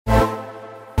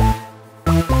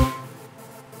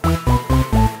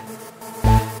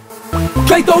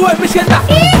Cleyton é mexenda.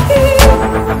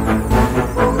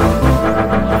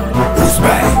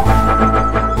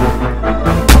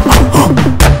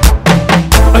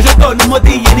 Hoje eu tô no meu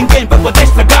dia e ninguém vai poder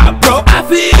estragar, bro. I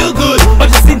feel good.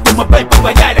 Hoje eu sinto-me bem para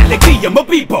bailar alegria, meu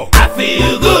people. I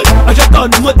feel good. Hoje eu tô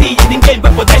no meu dia e ninguém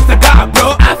vai poder estragar,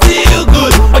 bro. I feel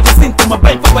good. Hoje eu sinto-me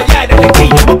bem para bailar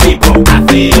alegria, meu people. I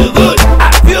feel good.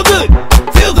 I feel good.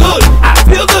 Feel good. I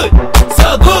feel good.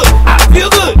 So good. I feel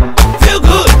good. Feel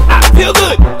good. I feel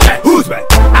good. Yeah, who's back?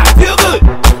 I feel good.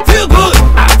 Feel good.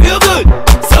 I feel good.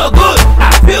 So good.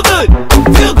 I feel good.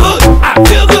 Feel good. I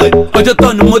feel good. Hoje eu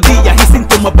tô no meu dia e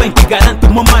sinto-me bem, te garanto,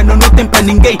 meu mano, não tem pra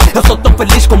ninguém. Eu sou tão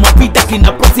feliz com a vida que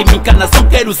na próxima encarnação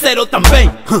quero ser eu também.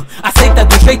 Aceita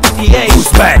do jeito que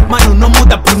és, mano, não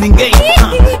muda por ninguém.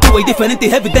 Tu é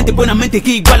diferente, é evidente, põe na mente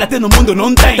que igual até no mundo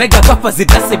não tem. Trega a tua fase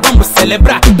e vamos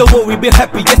celebrar. Don't worry, be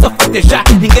happy, é só festejar.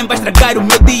 Ninguém vai estragar o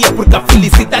meu dia porque a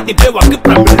felicidade veio aqui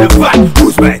pra me levar.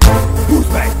 Who's back? Who's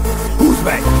back? Who's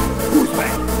back? Who's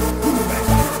back? Who's back?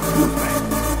 Who's back?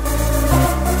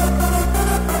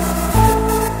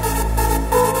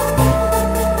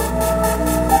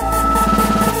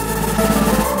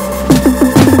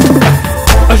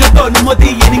 Hoje eu tô no meu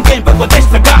dia e ninguém vai poder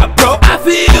estragar, bro. I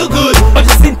feel good. Hoje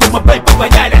eu sinto-me bem para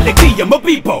bailar alegria, meu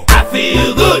people. I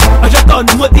feel good. Hoje eu tô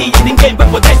no meu dia e ninguém vai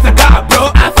poder estragar,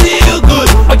 bro. I feel good.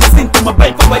 Hoje eu sinto-me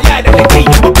bem para bailar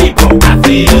alegria, meu people. I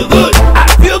feel good. I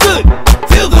feel good.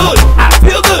 Feel good. I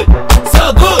feel good.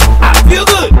 So good. I feel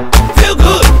good. Feel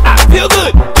good. I feel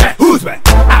good. Yeah, who's back?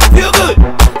 I feel good.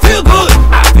 Feel good.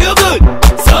 I feel good.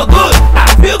 So good.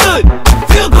 I feel good.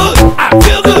 Feel good. I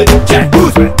feel good. Yeah,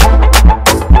 who's back?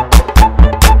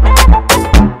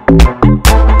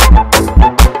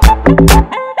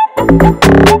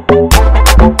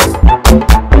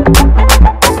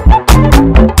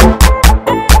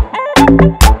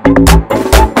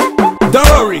 Don't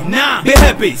worry, nah, be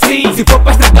happy, sim. Se for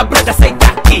pra estragar, brother, aceita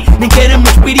aqui. Nem queremos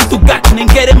espírito gato, nem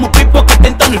queremos people que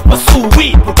tentam nos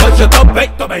possuir. Porque hoje eu tô bem,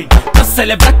 tô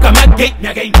celebrar com a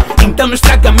minha game. Então não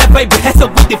estraga minha vibe, é só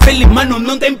good feeling, mano,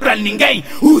 não tem pra ninguém.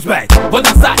 Who's back? Vou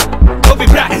dançar, vou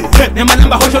vibrar. Nem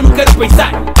malamba, hoje eu não quero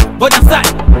pensar. Vou dançar,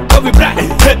 vou vibrar.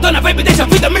 Tô na vibe, deixa a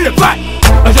vida me levar.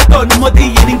 Hoje eu tô no meu dia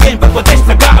e ninguém vai poder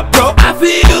estragar, bro. I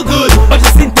feel good. Hoje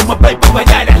eu sinto-me bem para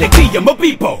bailar alegria, meu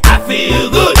people. I feel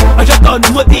good. Hoje eu tô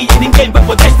no meu dia e ninguém vai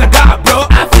poder estragar, bro.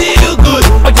 I feel good.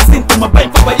 Hoje eu sinto-me bem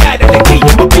para bailar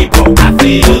alegria, meu people. I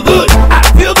feel good. I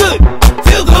feel good.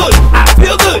 Feel good. I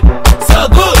feel good. So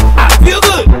good. I feel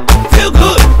good. Feel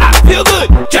good. I feel good.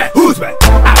 Yeah, who's back?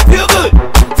 I feel good.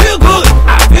 Feel good.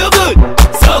 I feel good.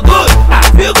 So good. I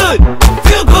feel good.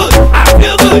 Feel good. I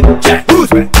feel good. Yeah, who's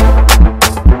back?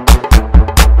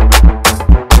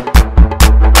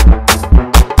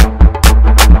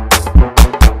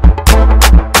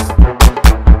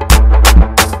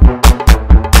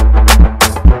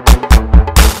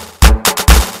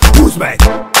 Who's back?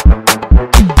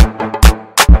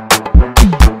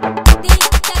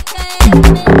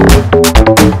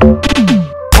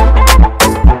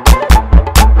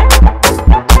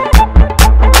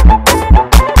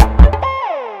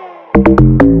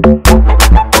 Thank you.